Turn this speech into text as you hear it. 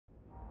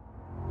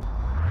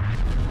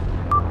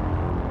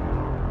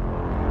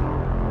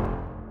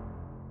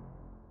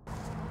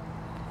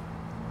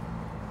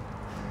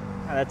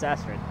that's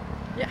Astrid.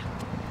 Yeah.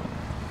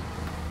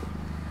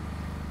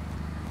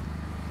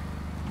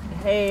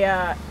 Hey,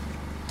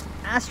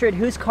 Astrid,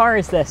 whose car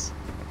is this?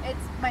 It's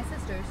my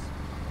sister's.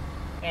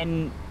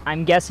 And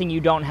I'm guessing you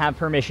don't have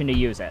permission to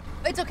use it.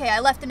 It's okay, I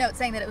left a note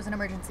saying that it was an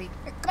emergency.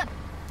 Here, come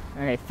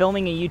on. Okay,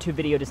 filming a YouTube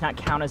video does not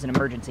count as an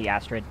emergency,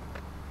 Astrid.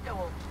 Yeah,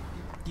 well,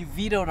 you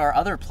vetoed our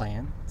other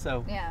plan,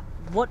 so... Yeah.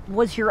 What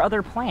was your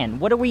other plan?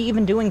 What are we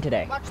even doing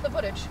today? Watch the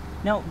footage.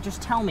 No,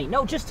 just tell me.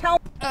 No, just tell me.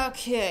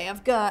 Okay,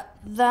 I've got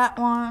that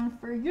one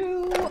for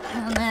you,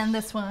 and then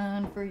this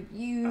one for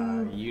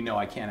you. You know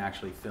I can't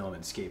actually film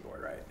and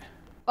skateboard,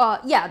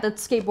 right? Yeah, the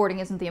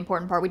skateboarding isn't the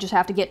important part. We just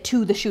have to get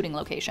to the shooting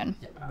location.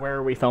 Where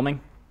are we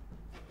filming?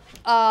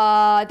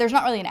 There's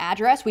not really an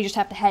address. We just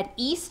have to head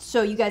east,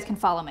 so you guys can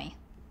follow me.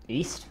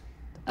 East?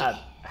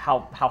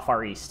 How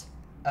far east?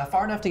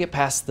 Far enough to get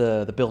past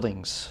the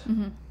buildings.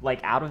 Mm-hmm. Like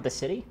out of the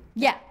city?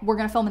 Yeah, we're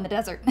gonna film in the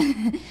desert.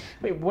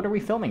 Wait, what are we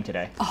filming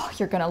today? Oh,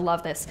 you're gonna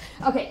love this.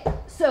 Okay,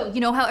 so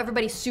you know how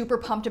everybody's super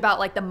pumped about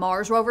like the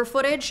Mars rover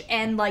footage,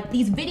 and like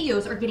these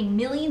videos are getting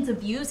millions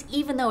of views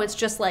even though it's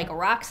just like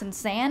rocks and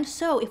sand?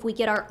 So if we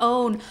get our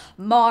own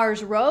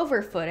Mars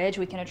rover footage,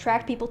 we can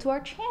attract people to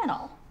our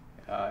channel.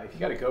 If you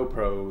got a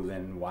GoPro,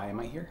 then why am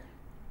I here?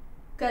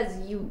 Because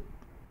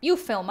you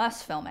film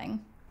us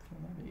filming.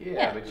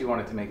 Yeah, but you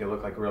wanted to make it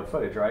look like real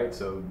footage, right?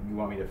 So you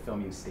want me to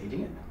film you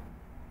staging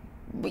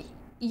it?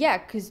 Yeah,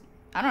 because,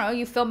 I don't know,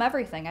 you film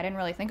everything. I didn't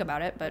really think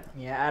about it, but...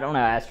 Yeah, I don't know,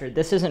 Astrid.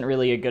 This isn't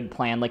really a good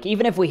plan. Like,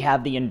 even if we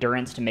have the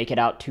endurance to make it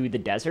out to the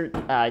desert,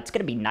 it's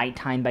gonna be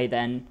nighttime by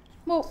then.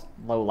 Well...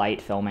 Low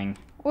light filming.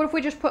 What if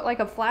we just put, like,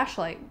 a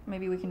flashlight?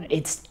 Maybe we can...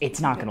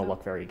 It's not gonna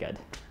look very good.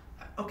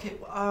 Okay,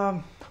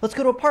 let's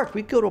go to a park.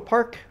 We go to a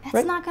park, That's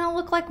right? not gonna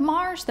look like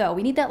Mars, though.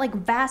 We need that, like,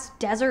 vast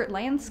desert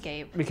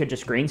landscape. We could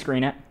just green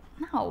screen it.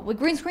 No, with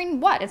green screen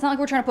what? It's not like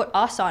we're trying to put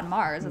us on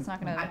Mars. It's not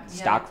gonna...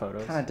 Stock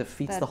photos. Kind of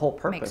defeats That the whole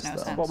purpose, makes no though.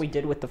 sense. That's what we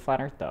did with the flat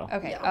Earth, though.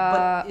 Okay,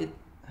 Yeah, but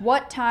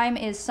what time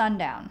is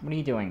sundown? What are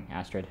you doing,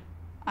 Astrid?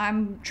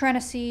 I'm trying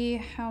to see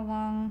how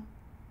long...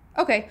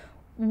 Okay,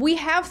 we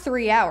have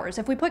 3 hours.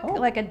 If we put,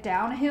 like, a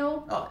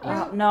downhill...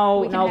 No,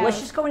 We can let's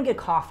have- just go and get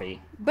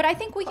coffee. But I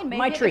think we can make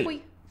My it treat. if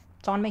we...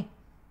 It's on me.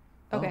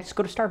 Okay. Let's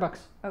go to Starbucks.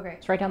 Okay.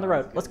 It's right down the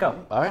road. Let's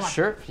go. All right,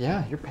 sure.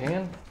 Yeah, you're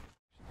paying.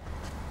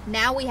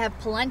 Now we have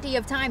plenty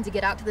of time to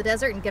get out to the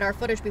desert and get our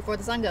footage before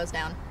the sun goes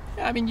down.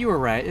 Yeah, I mean, you were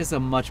right. It's a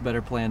much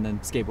better plan than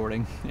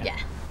skateboarding. Yeah.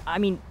 I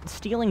mean,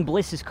 stealing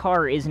Bliss's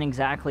car isn't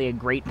exactly a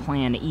great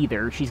plan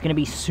either. She's gonna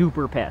be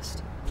super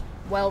pissed.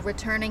 Well,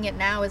 returning it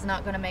now is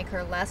not going to make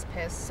her less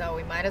pissed, so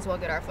we might as well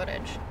get our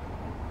footage.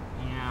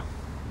 Yeah.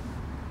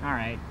 All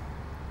right,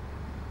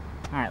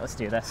 let's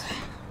do this.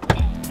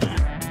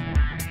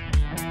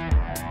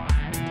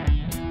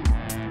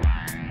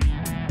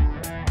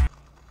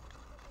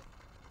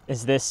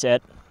 Is this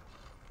it?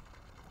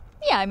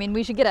 Yeah, I mean,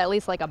 we should get at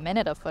least like a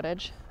minute of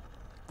footage.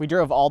 We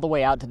drove all the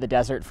way out to the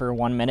desert for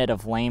 1 minute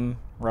of lame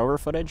rover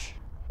footage?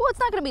 Well, it's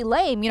not going to be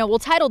lame. You know, we'll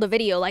title the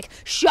video like,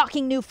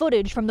 Shocking New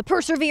Footage from the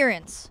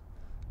Perseverance.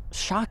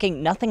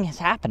 Shocking, nothing is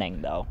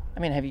happening though. I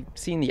mean, have you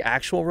seen the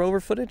actual rover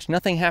footage?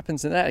 Nothing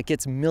happens in that. It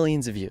gets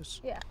millions of views.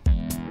 Yeah.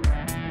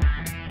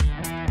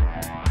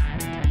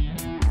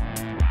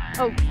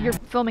 Oh, you're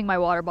filming my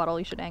water bottle.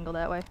 You should angle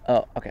that way.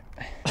 Oh, okay.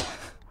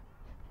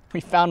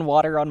 We found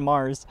water on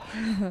Mars.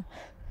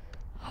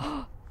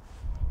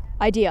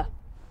 Idea.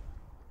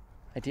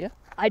 Idea?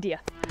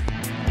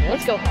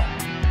 Let's go home.